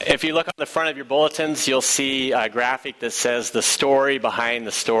If you look on the front of your bulletins, you'll see a graphic that says the story behind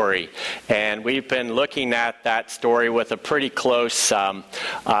the story. And we've been looking at that story with a pretty close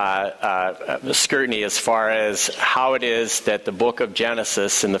scrutiny as far as how it is that the book of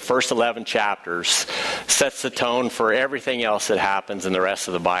Genesis in the first 11 chapters sets the tone for everything else that happens in the rest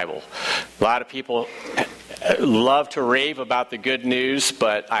of the Bible. A lot of people love to rave about the good news,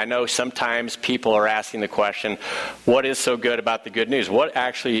 but I know sometimes people are asking the question, what is so good about the good news? What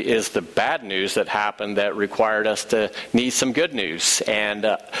actually is the bad news that happened that required us to need some good news?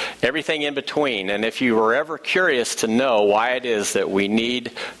 And everything in between. And if you were ever curious to know why it is that we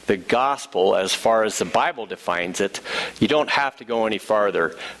need the gospel as far as the Bible defines it, you don't have to go any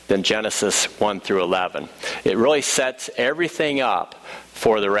farther than Genesis 1 through 11. It really sets everything up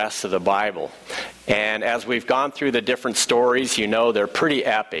for the rest of the Bible. And as we've gone through the different stories, you know they're pretty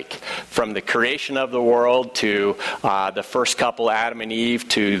epic. From the creation of the world to the first couple, Adam and Eve,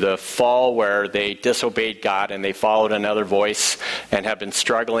 to the fall where they disobeyed God and they followed another voice and have been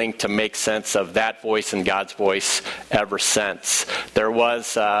struggling to make sense of that voice and God's voice ever since. There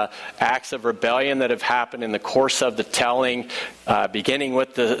was acts of rebellion that have happened in the course of the telling, beginning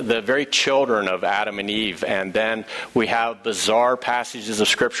with the very children of Adam and Eve. And then we have bizarre passages of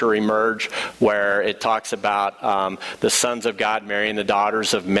Scripture emerge where it talks about the sons of God marrying the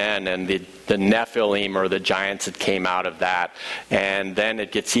daughters of men and the Nephilim, or the giants that came out of that. And then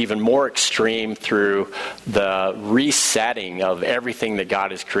it gets even more extreme through the resetting of everything that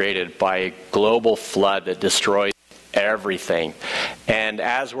God has created by a global flood that destroys everything. And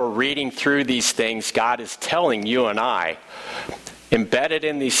as we're reading through these things, God is telling you and I, embedded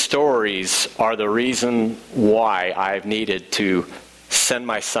in these stories are the reason why I've needed to send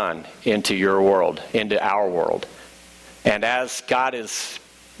my son into your world, into our world. And as God is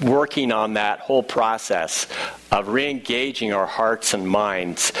working on that whole process of re-engaging our hearts and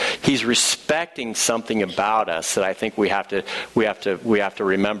minds, he's respecting something about us that I think we have to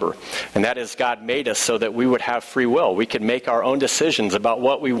remember. And that is, God made us so that we would have free will. We could make our own decisions about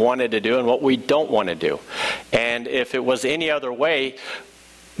what we wanted to do and what we don't want to do. And if it was any other way,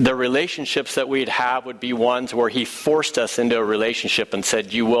 the relationships that we'd have would be ones where he forced us into a relationship and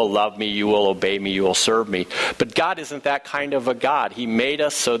said, you will love me, you will obey me, you will serve me. But God isn't that kind of a God. He made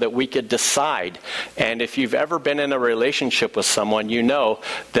us so that we could decide. And if you've ever been in a relationship with someone, you know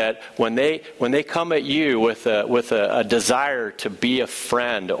that when they come at you with a desire to be a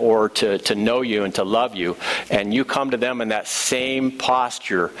friend or to know you and to love you, and you come to them in that same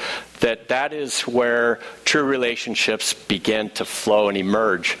posture, that is where true relationships begin to flow and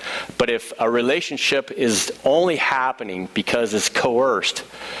emerge. But if a relationship is only happening because it's coerced,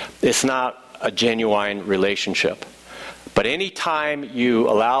 it's not a genuine relationship. But anytime you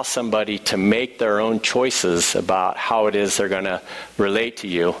allow somebody to make their own choices about how it is they're going to relate to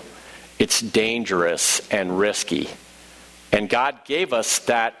you, it's dangerous and risky. And God gave us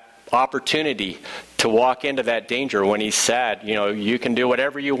that opportunity to walk into that danger when he said, you can do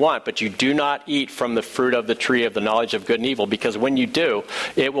whatever you want, but you do not eat from the fruit of the tree of the knowledge of good and evil, because when you do,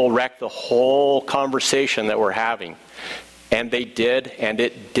 it will wreck the whole conversation that we're having. And they did, and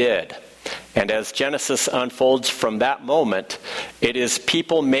it did. And as Genesis unfolds from that moment, it is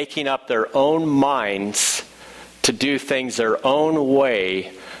people making up their own minds to do things their own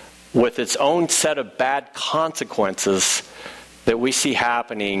way with its own set of bad consequences that we see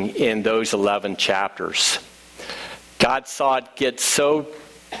happening in those 11 chapters. God saw it get so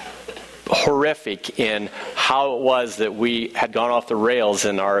horrific in how it was that we had gone off the rails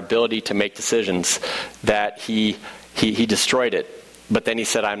in our ability to make decisions that he destroyed it. But then he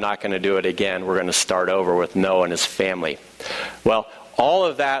said, I'm not going to do it again. We're going to start over with Noah and his family. Well, all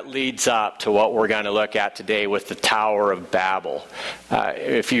of that leads up to what we're going to look at today with the Tower of Babel.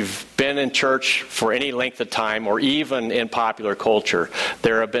 If you've been in church for any length of time, or even in popular culture,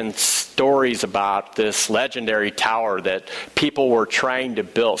 there have been stories about this legendary tower that people were trying to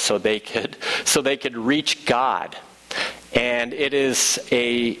build so they could reach God. And it is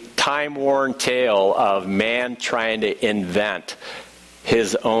a time-worn tale of man trying to invent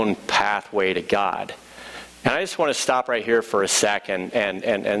his own pathway to God. And I just want to stop right here for a second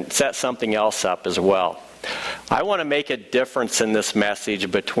and set something else up as well. I want to make a difference in this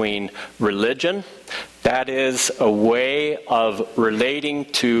message between religion, that is a way of relating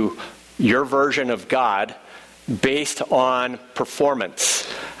to your version of God based on performance.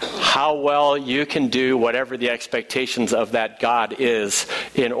 How well you can do whatever the expectations of that God is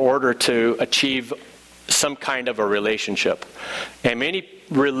in order to achieve some kind of a relationship. And many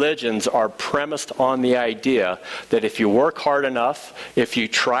religions are premised on the idea that if you work hard enough, if you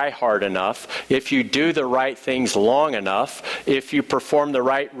try hard enough, if you do the right things long enough, if you perform the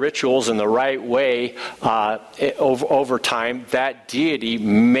right rituals in the right way over time, that deity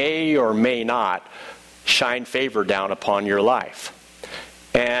may or may not shine favor down upon your life.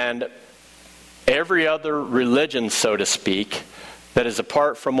 And every other religion, so to speak, that is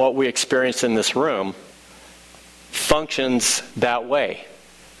apart from what we experience in this room functions that way.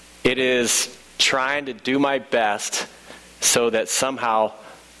 It is trying to do my best so that somehow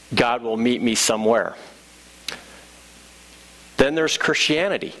God will meet me somewhere. Then there's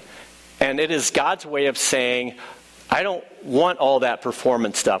Christianity. And it is God's way of saying, I don't want all that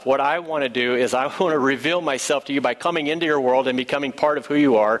performance stuff. What I want to do is I want to reveal myself to you by coming into your world and becoming part of who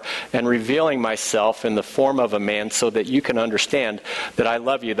you are and revealing myself in the form of a man so that you can understand that I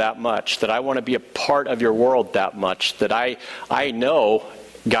love you that much, that I want to be a part of your world that much, that I know,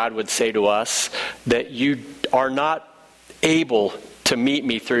 God would say to us, that you are not able to meet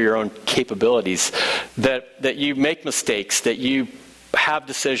me through your own capabilities, that you make mistakes, that you have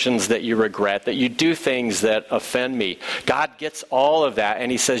decisions that you regret, that you do things that offend me. God gets all of that, and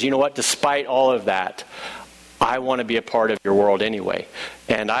he says, you know what, despite all of that, I want to be a part of your world anyway.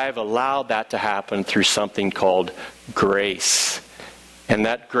 And I have allowed that to happen through something called grace. And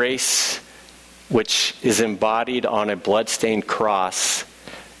that grace, which is embodied on a bloodstained cross,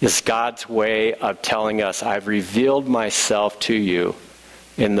 is God's way of telling us, I've revealed myself to you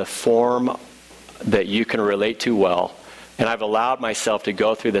in the form that you can relate to well. And I've allowed myself to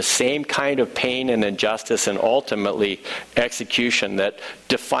go through the same kind of pain and injustice and ultimately execution that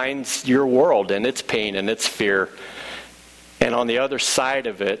defines your world and its pain and its fear. And on the other side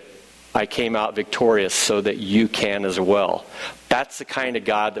of it, I came out victorious so that you can as well. That's the kind of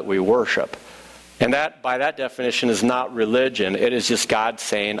God that we worship. And that, by that definition, is not religion. It is just God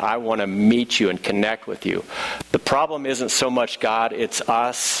saying, I want to meet you and connect with you. The problem isn't so much God, it's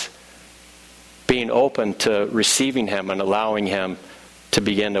us being open to receiving him and allowing him to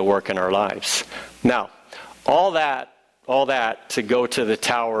begin to work in our lives. Now, all that to go to the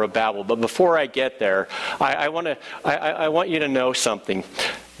Tower of Babel. But before I get there, I want you to know something.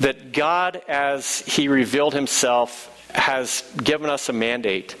 That God, as he revealed himself, has given us a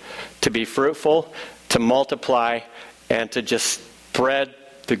mandate to be fruitful, to multiply, and to just spread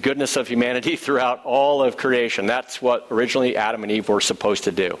the goodness of humanity throughout all of creation. That's what originally Adam and Eve were supposed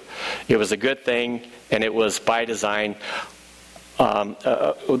to do. It was a good thing, and it was by design.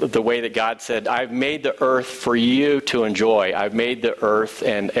 The way that God said, I've made the earth for you to enjoy. I've made the earth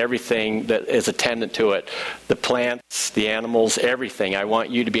and everything that is attendant to it. The plants, the animals, everything. I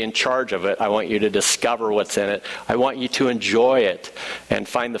want you to be in charge of it. I want you to discover what's in it. I want you to enjoy it and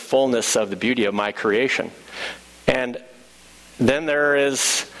find the fullness of the beauty of my creation. And then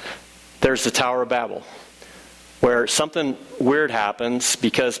there's the Tower of Babel, where something weird happens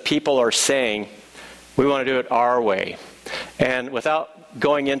because people are saying, we want to do it our way. And without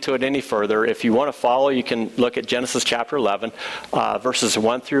going into it any further, if you want to follow, you can look at Genesis chapter 11, verses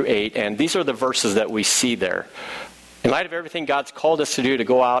 1 through 8. And these are the verses that we see there. In light of everything God's called us to do, to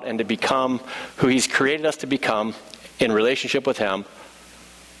go out and to become who he's created us to become in relationship with him,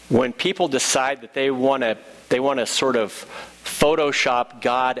 when people decide that they want to sort of Photoshop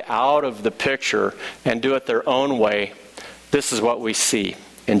God out of the picture and do it their own way, this is what we see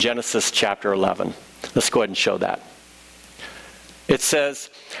in Genesis chapter 11. Let's go ahead and show that. It says,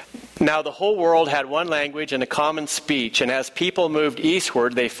 now the whole world had one language and a common speech, and as people moved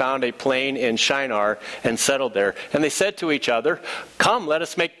eastward, they found a plain in Shinar and settled there. And they said to each other, come, let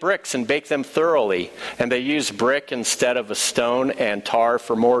us make bricks and bake them thoroughly. And they used brick instead of a stone and tar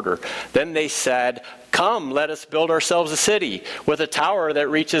for mortar. Then they said, come, let us build ourselves a city with a tower that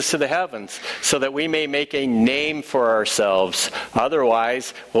reaches to the heavens, so that we may make a name for ourselves.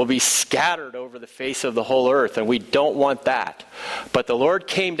 Otherwise, we'll be scattered over the face of the whole earth, and we don't want that. But the Lord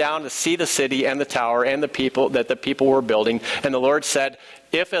came down to see the city and the tower and the people that the people were building. And the Lord said,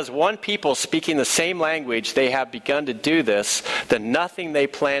 if as one people speaking the same language they have begun to do this, then nothing they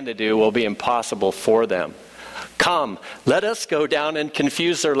plan to do will be impossible for them. Come, let us go down and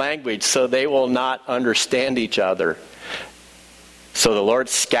confuse their language so they will not understand each other. So the Lord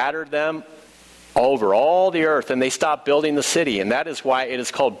scattered them over all the earth, and they stopped building the city. And that is why it is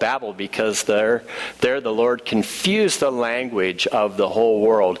called Babel, because there the Lord confused the language of the whole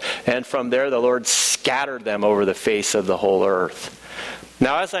world. And from there the Lord scattered them over the face of the whole earth.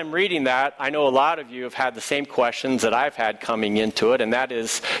 Now, as I'm reading that, I know a lot of you have had the same questions that I've had coming into it, and that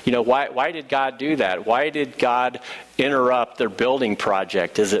is, why did God do that? Why did God interrupt their building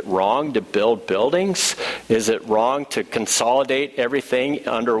project? Is it wrong to build buildings? Is it wrong to consolidate everything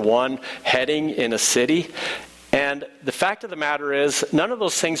under one heading in a city? And the fact of the matter is, none of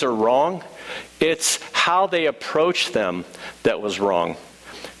those things are wrong. It's how they approached them that was wrong.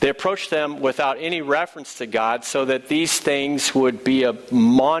 They approached them without any reference to God so that these things would be a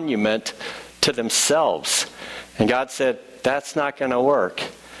monument to themselves. And God said, that's not going to work.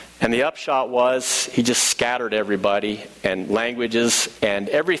 And the upshot was he just scattered everybody and languages and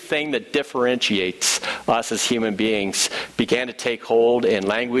everything that differentiates us as human beings began to take hold in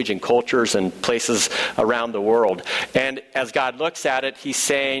language and cultures and places around the world. And as God looks at it, he's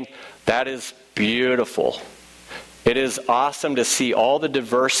saying, that is beautiful. It is awesome to see all the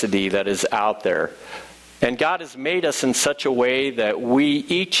diversity that is out there. And God has made us in such a way that we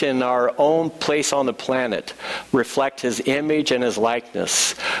each in our own place on the planet reflect his image and his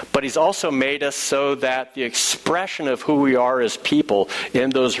likeness. But he's also made us so that the expression of who we are as people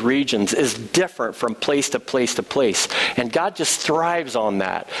in those regions is different from place to place to place. And God just thrives on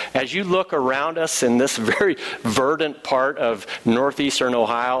that. As you look around us in this very verdant part of northeastern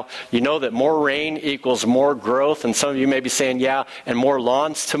Ohio, you know that more rain equals more growth. And some of you may be saying, yeah, and more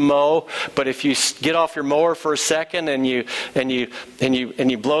lawns to mow. But if you get off your mower for a second and you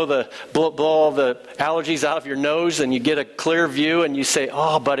blow all the allergies out of your nose and you get a clear view and you say,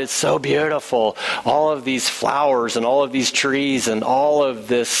 oh, but it's so beautiful. All of these flowers and all of these trees and all of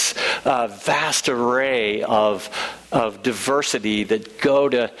this vast array of diversity that go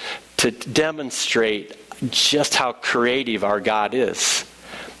to demonstrate just how creative our God is.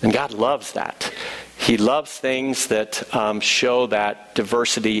 And God loves that. He loves things that show that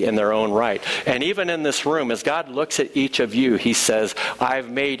diversity in their own right. And even in this room, as God looks at each of you, he says, I've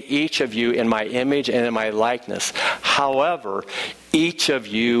made each of you in my image and in my likeness. However, each of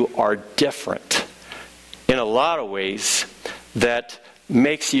you are different in a lot of ways that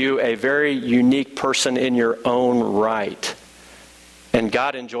makes you a very unique person in your own right. And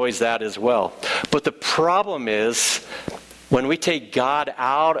God enjoys that as well. But the problem is, when we take God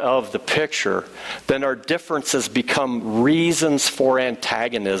out of the picture, then our differences become reasons for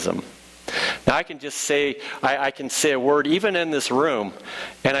antagonism. Now I can just say, I can say a word even in this room,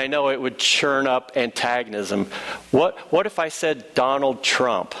 and I know it would churn up antagonism. What if I said Donald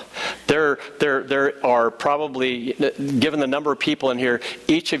Trump? There are probably, given the number of people in here,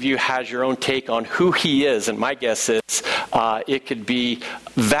 each of you has your own take on who he is, and my guess is it could be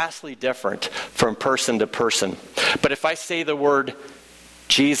vastly different from person to person. But if I say the word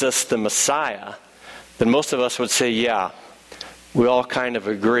Jesus the Messiah, then most of us would say, yeah, we all kind of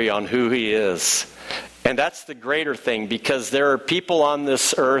agree on who he is. And that's the greater thing, because there are people on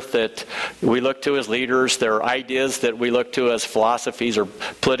this earth that we look to as leaders. There are ideas that we look to as philosophies or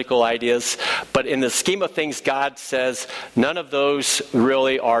political ideas. But in the scheme of things, God says none of those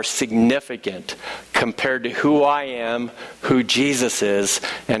really are significant compared to who I am, who Jesus is,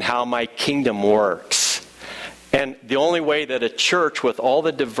 and how my kingdom works. And the only way that a church with all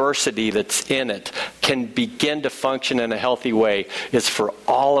the diversity that's in it can begin to function in a healthy way is for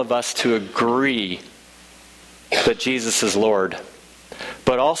all of us to agree that Jesus is Lord,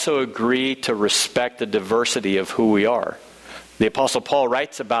 but also agree to respect the diversity of who we are. The Apostle Paul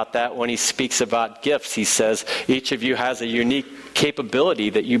writes about that when he speaks about gifts. He says, each of you has a unique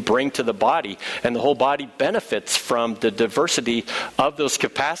capability that you bring to the body, and the whole body benefits from the diversity of those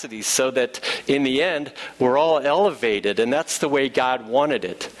capacities, so that in the end we're all elevated, and that's the way God wanted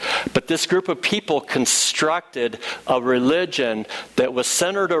it. But this group of people constructed a religion that was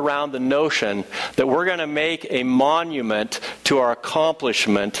centered around the notion that we're going to make a monument to our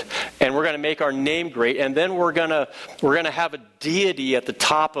accomplishment, and we're going to make our name great, and then we're going to have a deity at the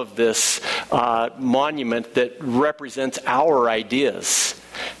top of this monument that represents our ideas.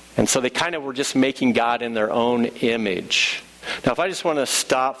 And so they kind of were just making God in their own image. Now, if I just want to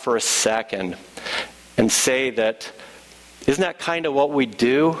stop for a second and say that, isn't that kind of what we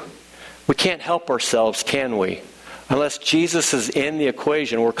do? We can't help ourselves, can we? Unless Jesus is in the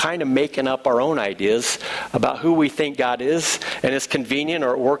equation, we're kind of making up our own ideas about who we think God is, and it's convenient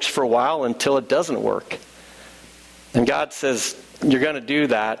or it works for a while until it doesn't work. And God says, you're going to do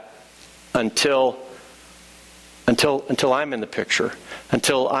that until I'm in the picture,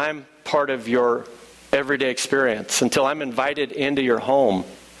 until I'm part of your everyday experience, until I'm invited into your home.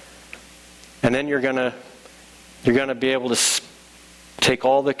 And then you're going to be able to take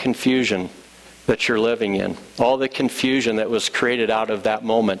all the confusion that you're living in, all the confusion that was created out of that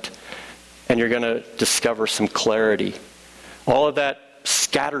moment, and you're going to discover some clarity. All of that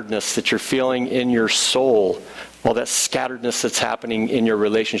scatteredness that you're feeling in your soul, all that scatteredness that's happening in your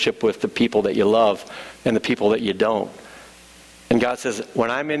relationship with the people that you love and the people that you don't. And God says,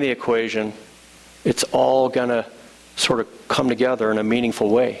 when I'm in the equation, it's all going to sort of come together in a meaningful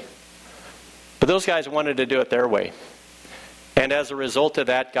way. But those guys wanted to do it their way. And as a result of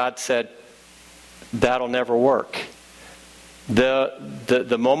that, God said, that'll never work.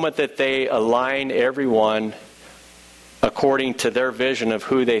 The moment that they align everyone according to their vision of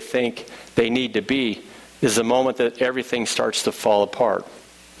who they think they need to be is the moment that everything starts to fall apart.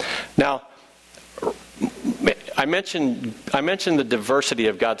 Now, I mentioned the diversity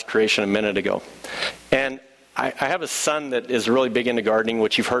of God's creation a minute ago. And I have a son that is really big into gardening,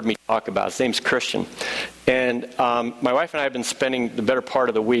 which you've heard me talk about. His name's Christian. And my wife and I have been spending the better part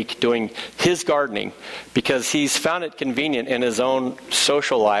of the week doing his gardening because he's found it convenient in his own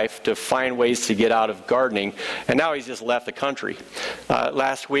social life to find ways to get out of gardening. And now he's just left the country.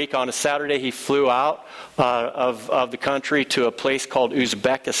 Last week on a Saturday, he flew out of the country to a place called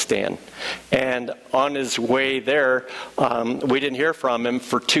Uzbekistan. And on his way there, we didn't hear from him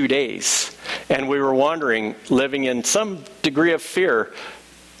for 2 days. And we were wondering, living in some degree of fear,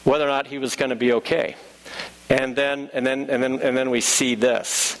 whether or not he was going to be okay. And then we see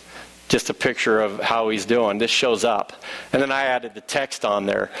this. Just a picture of how he's doing. This shows up. And then I added the text on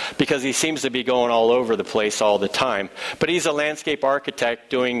there because he seems to be going all over the place all the time. But he's a landscape architect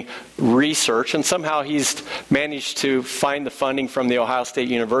doing research, and somehow he's managed to find the funding from the Ohio State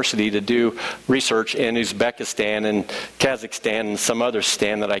University to do research in Uzbekistan and Kazakhstan and some other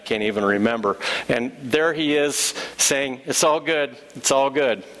stan that I can't even remember. And there he is saying, it's all good. It's all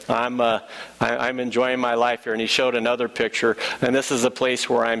good. I'm enjoying my life here. And he showed another picture, and this is a place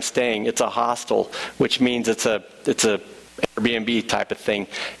where I'm staying. It's a hostel, which means it's a Airbnb type of thing.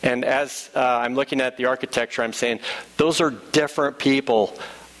 And as I'm looking at the architecture, I'm saying, those are different people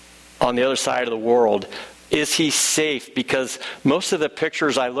on the other side of the world. Is he safe? Because most of the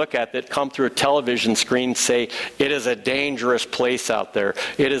pictures I look at that come through a television screen say it is a dangerous place out there.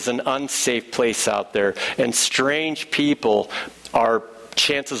 It is an unsafe place out there. And strange people are,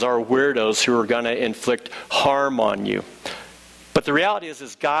 chances are, weirdos who are going to inflict harm on you. But the reality is,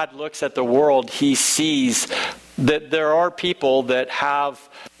 as God looks at the world, he sees that there are people that have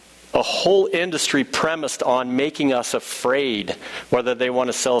a whole industry premised on making us afraid, whether they want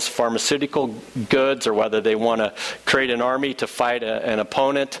to sell us pharmaceutical goods or whether they want to create an army to fight an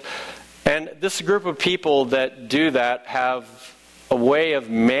opponent. And this group of people that do that have a way of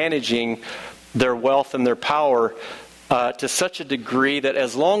managing their wealth and their power to such a degree that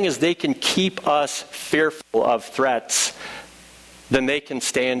as long as they can keep us fearful of threats, then they can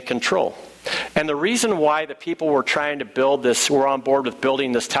stay in control. And the reason why the people were trying to build this, were on board with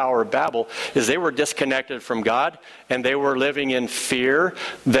building this Tower of Babel, is they were disconnected from God, and they were living in fear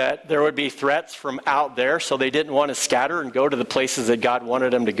that there would be threats from out there, so they didn't want to scatter and go to the places that God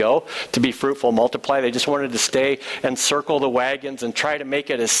wanted them to go, to be fruitful, multiply. They just wanted to stay and circle the wagons and try to make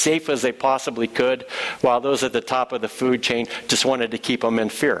it as safe as they possibly could, while those at the top of the food chain just wanted to keep them in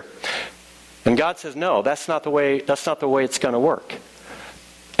fear. And God says, no, that's not the way it's going to work.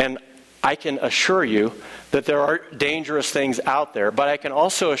 And I can assure you that there are dangerous things out there, but I can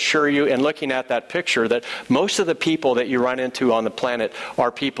also assure you, in looking at that picture, that most of the people that you run into on the planet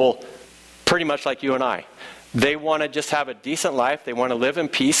are people pretty much like you and I. They want to just have a decent life, they want to live in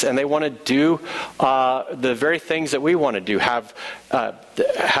peace, and they want to do the very things that we want to do.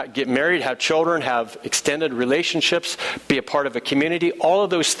 Get married, have children, have extended relationships, be a part of a community, all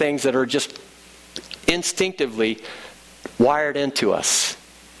of those things that are just instinctively wired into us.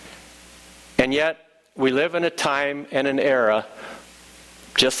 And yet, we live in a time and an era,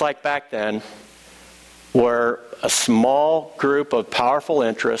 just like back then, where a small group of powerful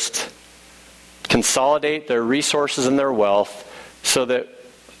interests consolidate their resources and their wealth so that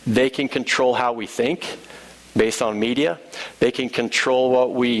they can control how we think based on media. They can control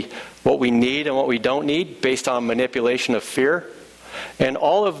what we need and what we don't need based on manipulation of fear. And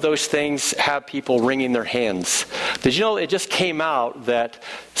all of those things have people wringing their hands. Did you know it just came out that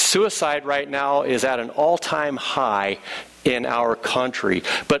suicide right now is at an all-time high in our country?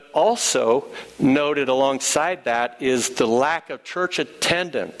 But also noted alongside that is the lack of church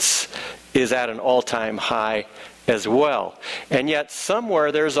attendance is at an all-time high as well. And yet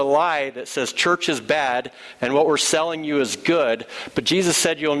somewhere there's a lie that says church is bad and what we're selling you is good. But Jesus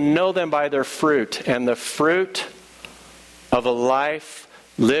said you'll know them by their fruit. And the fruit of a life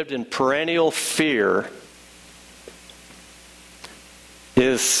lived in perennial fear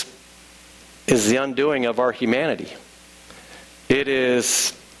is the undoing of our humanity. It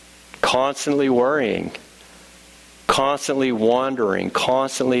is constantly worrying, constantly wondering,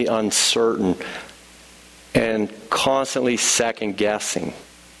 constantly uncertain, and constantly second-guessing.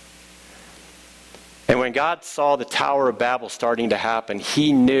 And when God saw the Tower of Babel starting to happen,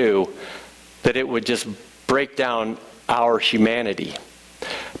 he knew that it would just break down our humanity.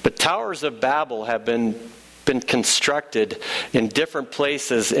 But towers of Babel have been constructed in different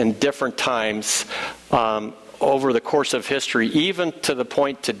places in different times over the course of history, even to the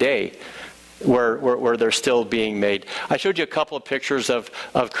point today where they're still being made. I showed you a couple of pictures of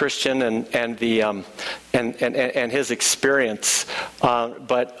Christian and his experience.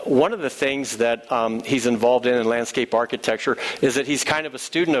 But one of the things that he's involved in landscape architecture is that he's kind of a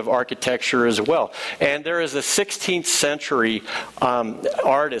student of architecture as well. And there is a 16th century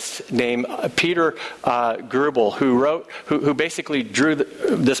artist named Peter Grubel who basically drew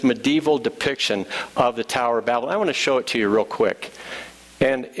this medieval depiction of the Tower of Babel. I want to show it to you real quick.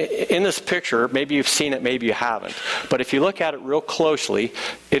 And in this picture, maybe you've seen it, maybe you haven't. But if you look at it real closely,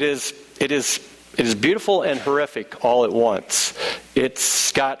 it is beautiful and horrific all at once.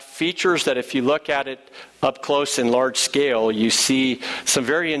 It's got features that if you look at it up close in large scale, you see some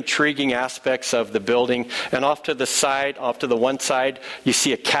very intriguing aspects of the building. And off to the one side, you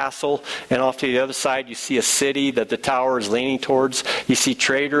see a castle. And off to the other side, you see a city that the tower is leaning towards. You see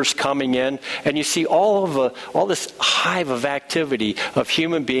traders coming in. And you see all this hive of activity of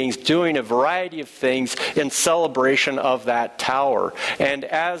human beings doing a variety of things in celebration of that tower. And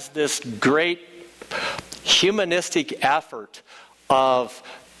as this great humanistic effort of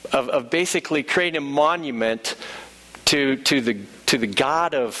basically creating a monument to the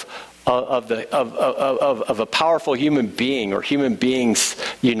God of a powerful human being, or human beings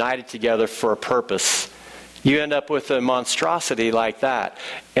united together for a purpose, you end up with a monstrosity like that.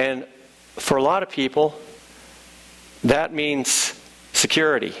 And for a lot of people, that means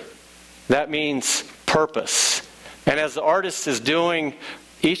security. That means purpose. And as the artist is doing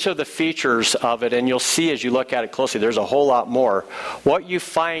each of the features of it, and you'll see as you look at it closely, there's a whole lot more. What you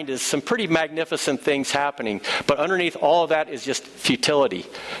find is some pretty magnificent things happening, but underneath all of that is just futility.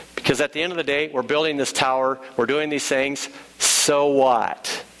 Because at the end of the day, we're building this tower, we're doing these things, so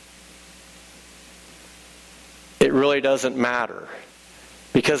what? It really doesn't matter,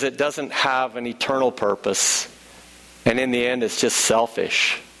 because it doesn't have an eternal purpose, and in the end, it's just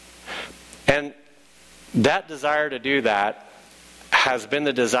selfish. And that desire to do that has been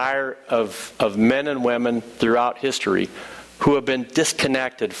the desire of men and women throughout history who have been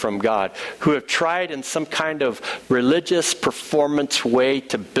disconnected from God, who have tried in some kind of religious performance way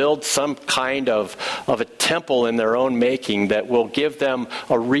to build some kind of a temple in their own making that will give them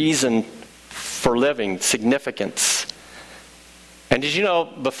a reason for living, significance. And did you know,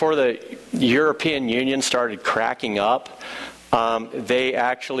 before the European Union started cracking up, they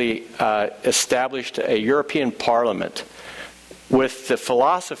actually established a European Parliament with the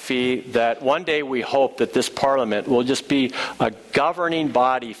philosophy that one day we hope that this Parliament will just be a governing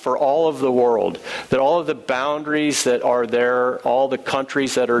body for all of the world, that all of the boundaries that are there, all the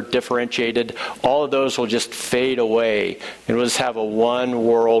countries that are differentiated, all of those will just fade away, and we'll just have a one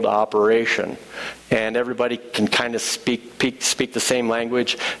world operation. And everybody can kind of speak the same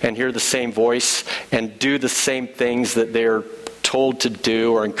language and hear the same voice and do the same things that they're told to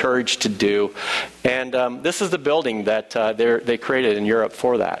do or encouraged to do. And this is the building that they created in Europe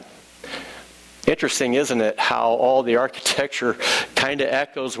for that. Interesting, isn't it, how all the architecture kind of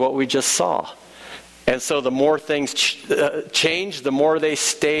echoes what we just saw. And so the more things change, the more they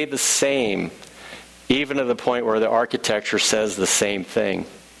stay the same, even to the point where the architecture says the same thing.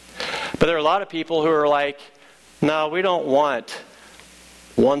 But there are a lot of people who are like, no, we don't want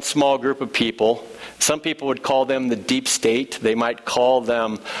one small group of people. Some people would call them the deep state. They might call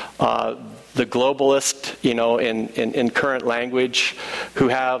them the globalist, in current language, who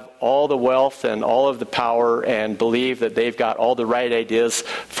have all the wealth and all of the power and believe that they've got all the right ideas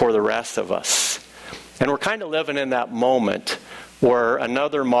for the rest of us. And we're kind of living in that moment where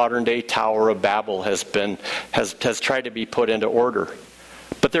another modern day Tower of Babel has tried to be put into order.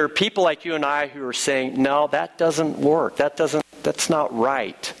 But there are people like you and I who are saying, no, that doesn't work. That's not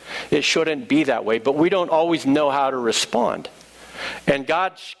right. It shouldn't be that way. But we don't always know how to respond. And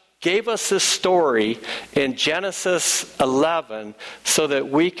God gave us this story in Genesis 11 so that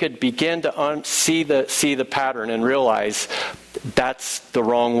we could begin to see the pattern and realize that's the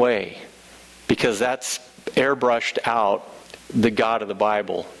wrong way. Because that's airbrushed out the God of the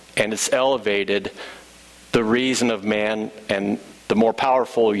Bible. And it's elevated the reason of man, and the more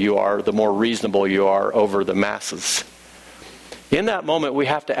powerful you are, the more reasonable you are over the masses. In that moment, we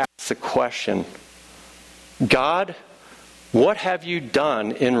have to ask the question, God, what have you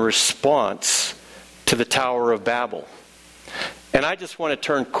done in response to the Tower of Babel. And I just want to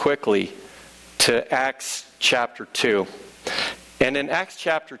turn quickly to Acts chapter 2. And in Acts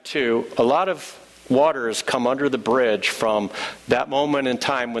chapter 2, a lot of water has come under the bridge from that moment in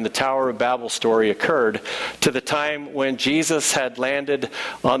time when the Tower of Babel story occurred to the time when Jesus had landed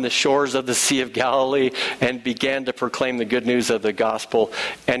on the shores of the Sea of Galilee and began to proclaim the good news of the gospel.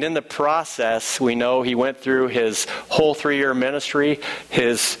 And in the process, we know he went through his whole 3-year ministry,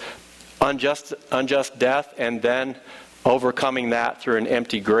 his unjust death, and then overcoming that through an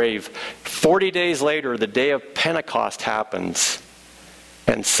empty grave. 40 days later, the day of Pentecost happens,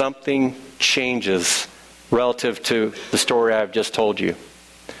 and something changes relative to the story I've just told you.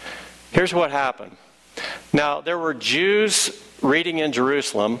 Here's what happened. Now, there were Jews reading in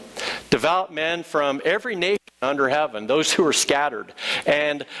Jerusalem, devout men from every nation under heaven, those who were scattered.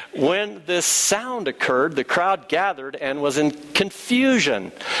 And when this sound occurred, the crowd gathered and was in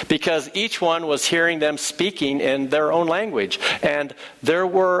confusion because each one was hearing them speaking in their own language. And they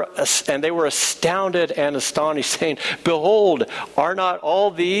were astounded and astonished, saying, "Behold, are not all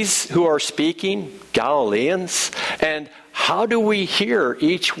these who are speaking Galileans? And how do we hear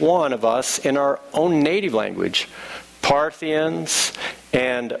each one of us in our own native language? Parthians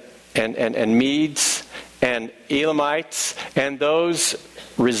and Medes and Elamites and those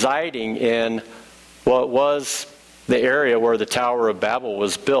residing in what was the area where the Tower of Babel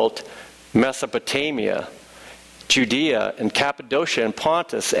was built, Mesopotamia, Judea and Cappadocia and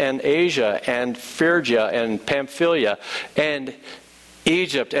Pontus and Asia and Phrygia and Pamphylia and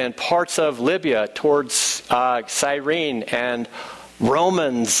Egypt and parts of Libya towards Cyrene and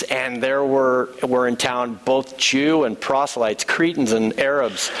Romans, and there were in town both Jew and proselytes, Cretans and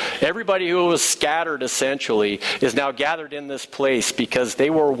Arabs. Everybody who was scattered essentially is now gathered in this place because they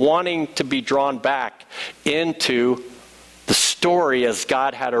were wanting to be drawn back into the story as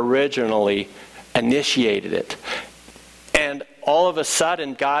God had originally initiated it. And all of a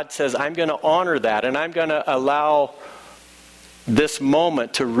sudden God says, I'm going to honor that, and I'm going to allow this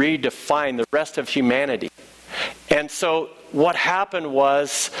moment to redefine the rest of humanity. And so what happened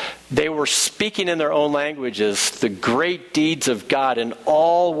was they were speaking in their own languages the great deeds of God, and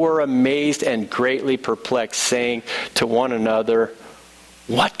all were amazed and greatly perplexed, saying to one another,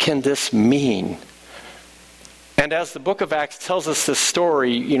 what can this mean? And as the book of Acts tells us this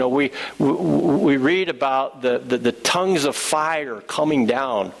story, you know, we read about the tongues of fire coming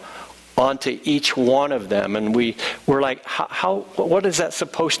down onto each one of them, and we're like, what is that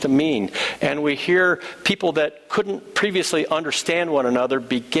supposed to mean? And we hear people that couldn't previously understand one another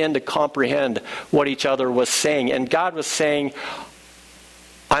begin to comprehend what each other was saying. And God was saying,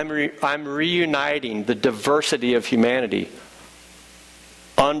 I'm reuniting the diversity of humanity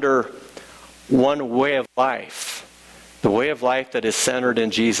under one way of life, the way of life that is centered in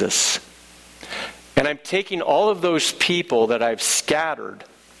Jesus. And I'm taking all of those people that I've scattered,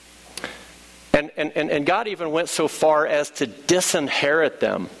 and God even went so far as to disinherit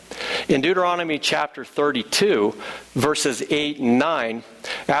them. In Deuteronomy chapter 32, verses 8 and 9,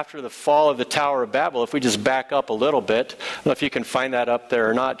 after the fall of the Tower of Babel, if we just back up a little bit, I don't know if you can find that up there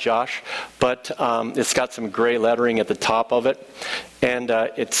or not, Josh, but it's got some gray lettering at the top of it, and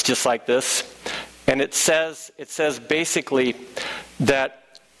it's just like this. And it says basically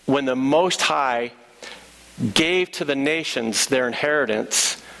that when the Most High gave to the nations their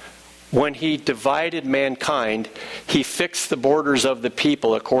inheritance, when he divided mankind, he fixed the borders of the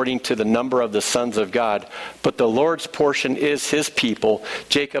people according to the number of the sons of God. But the Lord's portion is his people,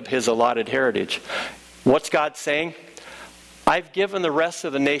 Jacob his allotted heritage. What's God saying? I've given the rest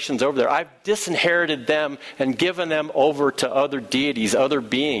of the nations over there. I've disinherited them and given them over to other deities, other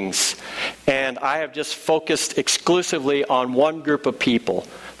beings. And I have just focused exclusively on one group of people,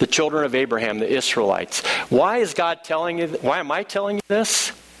 the children of Abraham, the Israelites. Why is God telling you? Why am I telling you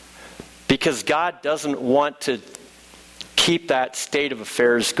this? Because God doesn't want to keep that state of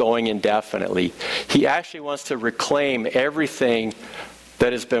affairs going indefinitely. He actually wants to reclaim everything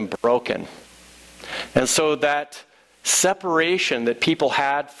that has been broken. And so that separation that people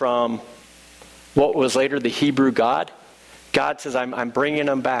had from what was later the Hebrew God, God says, I'm bringing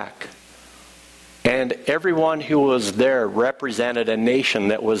them back. And everyone who was there represented a nation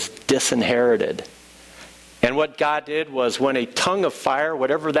that was disinherited. And what God did was when a tongue of fire,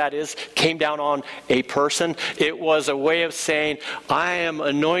 whatever that is, came down on a person, it was a way of saying, I am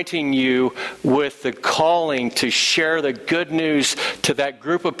anointing you with the calling to share the good news to that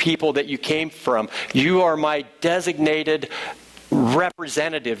group of people that you came from. You are my designated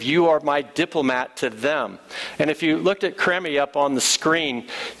representative. You are my diplomat to them. And if you looked at Cremi up on the screen,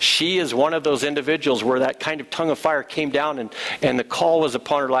 she is one of those individuals where that kind of tongue of fire came down and the call was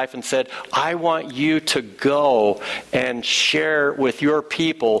upon her life and said, I want you to go and share with your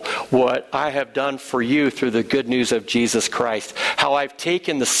people what I have done for you through the good news of Jesus Christ. How I've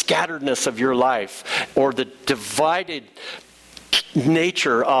taken the scatteredness of your life or the divided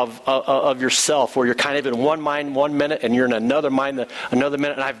nature of yourself, where you're kind of in one mind 1 minute and you're in another mind another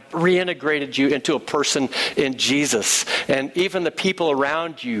minute, and I've reintegrated you into a person in Jesus. And even the people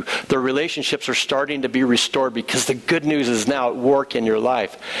around you, their relationships are starting to be restored because the good news is now at work in your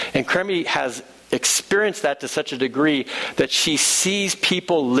life. And Cremi has experienced that to such a degree that she sees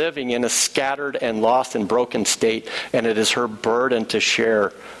people living in a scattered and lost and broken state, and it is her burden to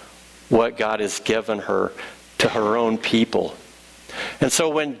share what God has given her to her own people. And so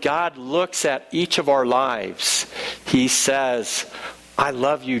when God looks at each of our lives, He says, I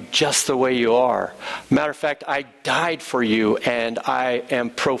love you just the way you are. Matter of fact, I died for you, and I am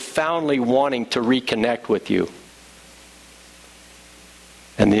profoundly wanting to reconnect with you.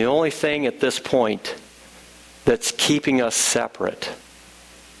 And the only thing at this point that's keeping us separate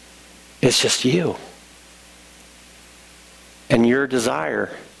is just you and your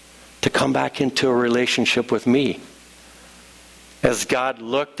desire to come back into a relationship with me. As God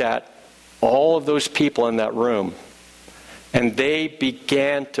looked at all of those people in that room, and they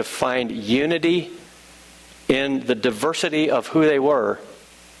began to find unity in the diversity of who they were,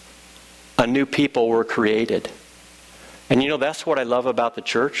 a new people were created. And that's what I love about the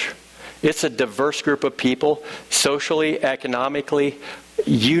church. It's a diverse group of people, socially, economically,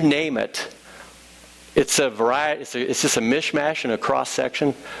 you name it. It's a variety. It's just a mishmash and a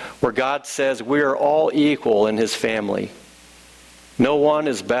cross-section where God says we are all equal in His family. No one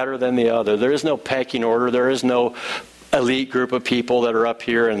is better than the other. There is no pecking order. There is no elite group of people that are up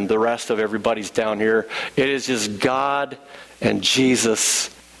here and the rest of everybody's down here. It is just God and Jesus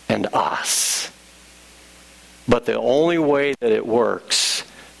and us. But the only way that it works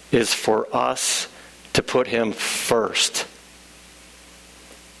is for us to put Him first.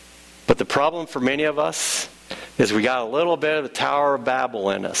 But the problem for many of us is we got a little bit of the Tower of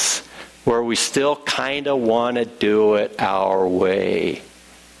Babel in us, where we still kind of want to do it our way.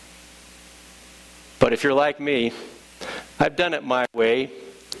 But if you're like me, I've done it my way,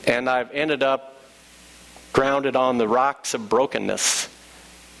 and I've ended up grounded on the rocks of brokenness.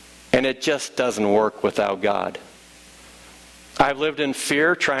 And it just doesn't work without God. I've lived in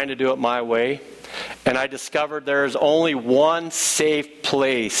fear trying to do it my way, and I discovered there's only one safe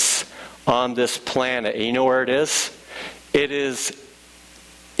place on this planet. And you know where it is? It is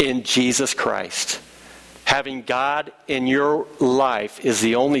in Jesus Christ. Having God in your life is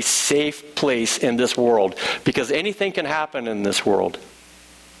the only safe place in this world, because anything can happen in this world.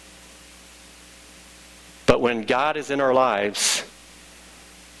 But when God is in our lives,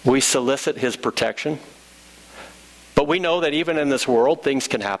 we solicit His protection. But we know that even in this world, things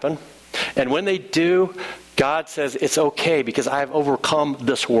can happen. And when they do, God says, it's okay because I've overcome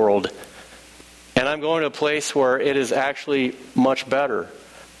this world. And I'm going to a place where it is actually much better.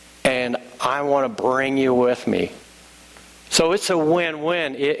 And I want to bring you with me. So it's a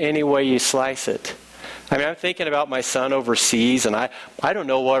win-win any way you slice it. I mean, I'm thinking about my son overseas, and I don't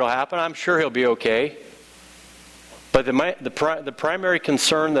know what will happen. I'm sure he'll be okay. But the primary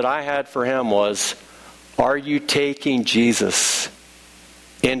concern that I had for him was, are you taking Jesus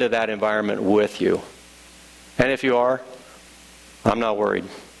into that environment with you? And if you are, I'm not worried.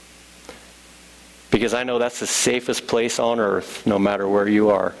 Because I know that's the safest place on earth, no matter where you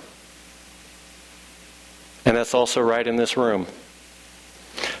are. And that's also right in this room.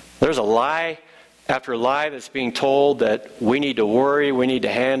 There's a lie after lie that's being told that we need to worry, we need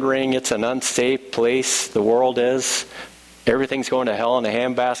to hand-wring, it's an unsafe place, the world is. Everything's going to hell in a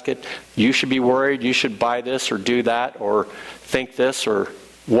handbasket. You should be worried, you should buy this or do that or think this or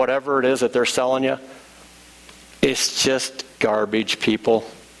whatever it is that they're selling you. It's just garbage, people.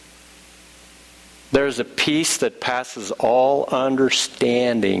 There's a peace that passes all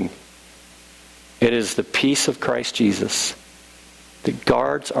understanding. It is the peace of Christ Jesus that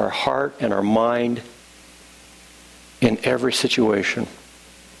guards our heart and our mind in every situation.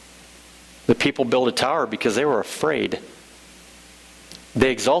 The people built a tower because they were afraid. They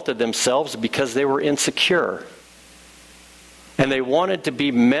exalted themselves because they were insecure. And they wanted to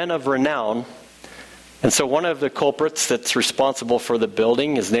be men of renown. And so one of the culprits that's responsible for the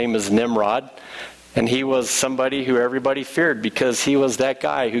building, his name is Nimrod. And he was somebody who everybody feared because he was that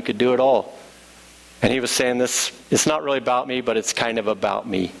guy who could do it all. And he was saying this, it's not really about me, but it's kind of about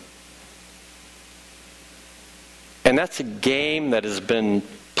me. And that's a game that has been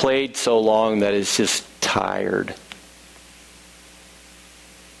played so long that it's just tired.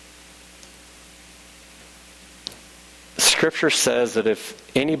 Scripture says that if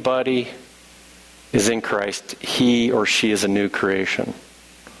anybody is in Christ, he or she is a new creation.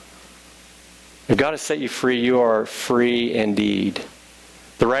 If God has set you free, you are free indeed.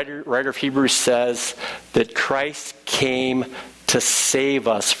 The writer of Hebrews says that Christ came to save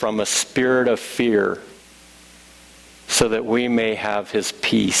us from a spirit of fear so that we may have his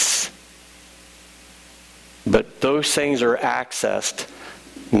peace. But those things are accessed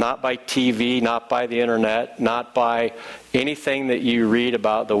not by TV, not by the internet, not by anything that you read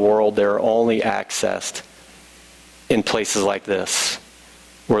about the world. They're only accessed in places like this,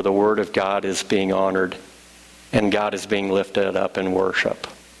 where the Word of God is being honored and God is being lifted up in worship.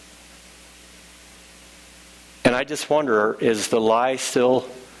 And I just wonder, is the lie still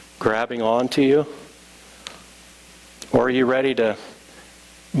grabbing on to you? Or are you ready to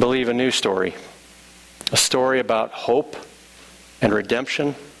believe a new story? A story about hope and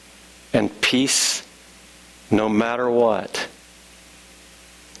redemption and peace no matter what.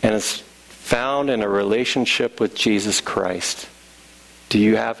 And it's found in a relationship with Jesus Christ. Do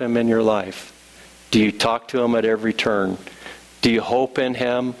you have him in your life? Do you talk to him at every turn? Do you hope in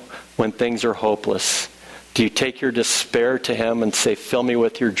him when things are hopeless? Do you take your despair to him and say, fill me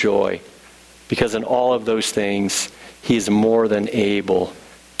with your joy? Because in all of those things, he's more than able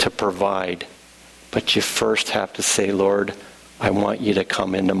to provide. But you first have to say, Lord, I want you to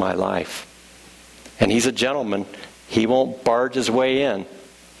come into my life. And he's a gentleman. He won't barge his way in.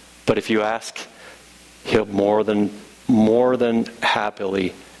 But if you ask, he'll more than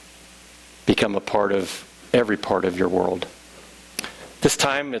happily become a part of every part of your world. This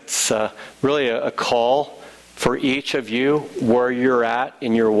time it's really a call for each of you where you're at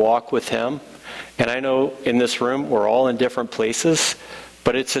in your walk with him. And I know in this room we're all in different places,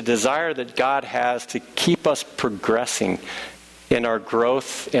 but it's a desire that God has to keep us progressing in our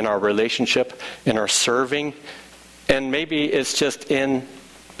growth, in our relationship, in our serving. And maybe it's just in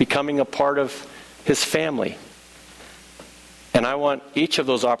becoming a part of his family. And I want each of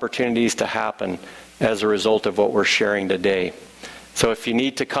those opportunities to happen as a result of what we're sharing today. So if you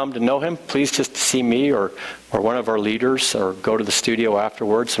need to come to know him, please just see me or one of our leaders, or go to the studio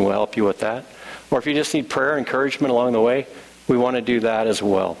afterwards and we'll help you with that. Or if you just need prayer, encouragement along the way, we want to do that as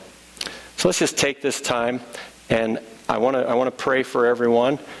well. So let's just take this time, and I want to pray for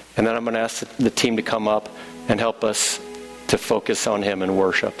everyone, and then I'm going to ask the team to come up and help us to focus on him in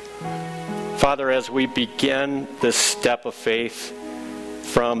worship. Father, as we begin this step of faith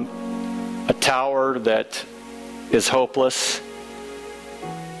from a tower that is hopeless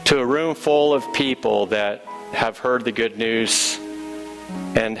to a room full of people that have heard the good news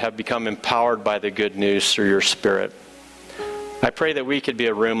and have become empowered by the good news through your Spirit, I pray that we could be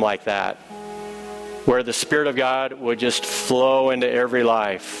a room like that, where the Spirit of God would just flow into every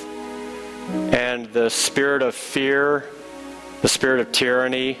life. And the spirit of fear, the spirit of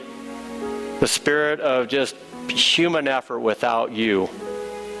tyranny, the spirit of just human effort without you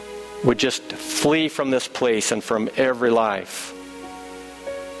would just flee from this place and from every life.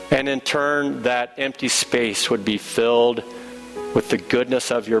 And in turn, that empty space would be filled with the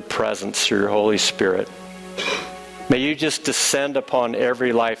goodness of your presence through your Holy Spirit. May you just descend upon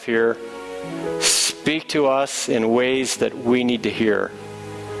every life here. Speak to us in ways that we need to hear.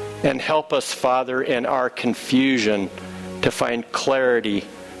 And help us, Father, in our confusion to find clarity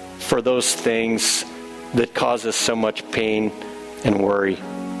for those things that cause us so much pain and worry.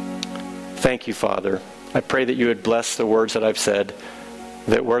 Thank you, Father. I pray that you would bless the words that I've said,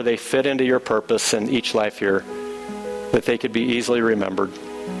 that where they fit into your purpose in each life here, that they could be easily remembered.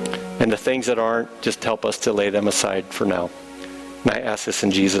 And the things that aren't, just help us to lay them aside for now. And I ask this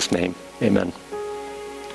in Jesus' name. Amen.